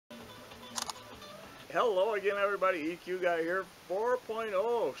Hello again, everybody. EQ guy here.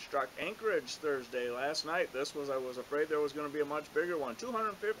 4.0 struck Anchorage Thursday last night. I was afraid there was going to be a much bigger one.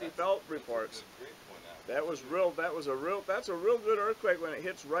 250 felt reports. That's a real good earthquake when it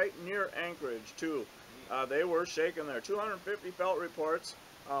hits right near Anchorage too. They were shaking there. 250 felt reports.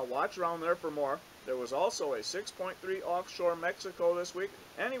 Watch around there for more. There was also a 6.3 offshore Mexico this week.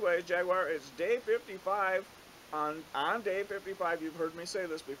 Anyway, Jaguar, it's day 55. On day 55, you've heard me say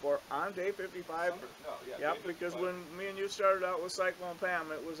this before, on day 55, because when me and you started out with Cyclone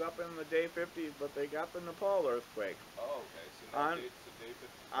Pam, it was up in the day 50s, but they got the Nepal earthquake. Oh, okay. So now day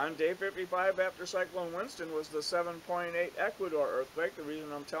 55. On day 55 after Cyclone Winston was the 7.8 Ecuador earthquake. The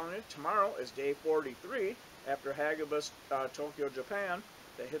reason I'm telling you, tomorrow is day 43 after Hagibis, Tokyo, Japan.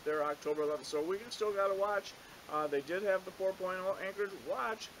 They hit their October 11th, so we still got to watch. They did have the 4.0 Anchorage.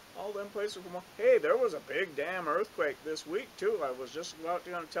 Watch all them places for more. Hey, there was a big damn earthquake this week too. I was just about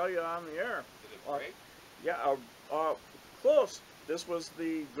to tell you on the air. Did it break? Yeah, close. This was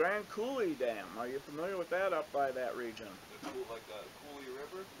the Grand Coulee Dam. Are you familiar with that up by that region? Like the Coulee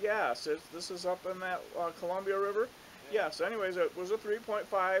River? Yes, this is up in that Columbia River. Yeah. Yes. Anyways, it was a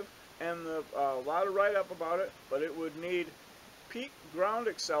 3.5, and a lot of write-up about it, but it would need peak ground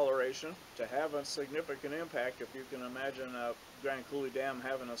acceleration to have a significant impact. If you can imagine a Grand Coulee Dam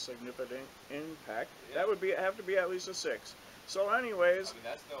having a significant impact, that would have to be at least a 6. So anyways, I mean,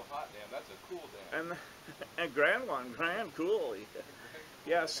 that's no hot dam, that's a cool dam. And Grand Coulee.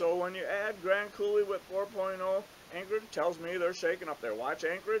 Yeah, so when you add Grand Coulee with 4.0 Anchorage, tells me they're shaking up there. Watch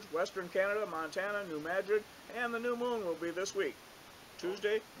Anchorage, Western Canada, Montana, New Madrid, and the new moon will be this week.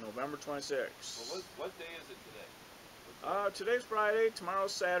 Tuesday, November 26th. Well, what day is it today? Today's Friday,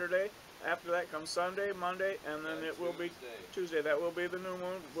 tomorrow's Saturday. After that comes Sunday, Monday, and then it will be Tuesday. That will be the new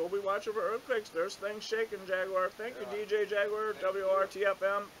moon. We'll be watching for earthquakes. There's things shaking, Jaguar. Thank you, DJ Jaguar,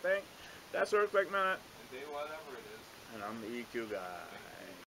 WRTFM. That's Earthquake Minute. And day whatever it is. And I'm the EQ guy.